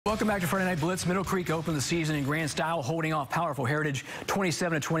Welcome back to Friday Night Blitz. Middle Creek opened the season in grand style, holding off Powerful Heritage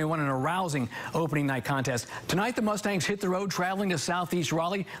 27-21 in a rousing opening night contest. Tonight, the Mustangs hit the road, traveling to southeast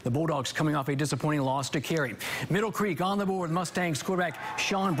Raleigh. The Bulldogs coming off a disappointing loss to Cary. Middle Creek on the board. Mustangs quarterback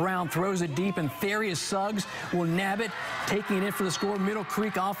Sean Brown throws it deep, and Therius Suggs will nab it, taking it in for the score. Middle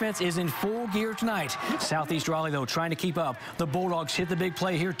Creek offense is in full gear tonight. Southeast Raleigh, though, trying to keep up. The Bulldogs hit the big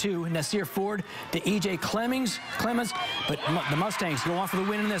play here, too. Nasir Ford to E.J. Clemens, but the Mustangs go on for the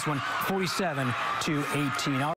win in this one, 47-18.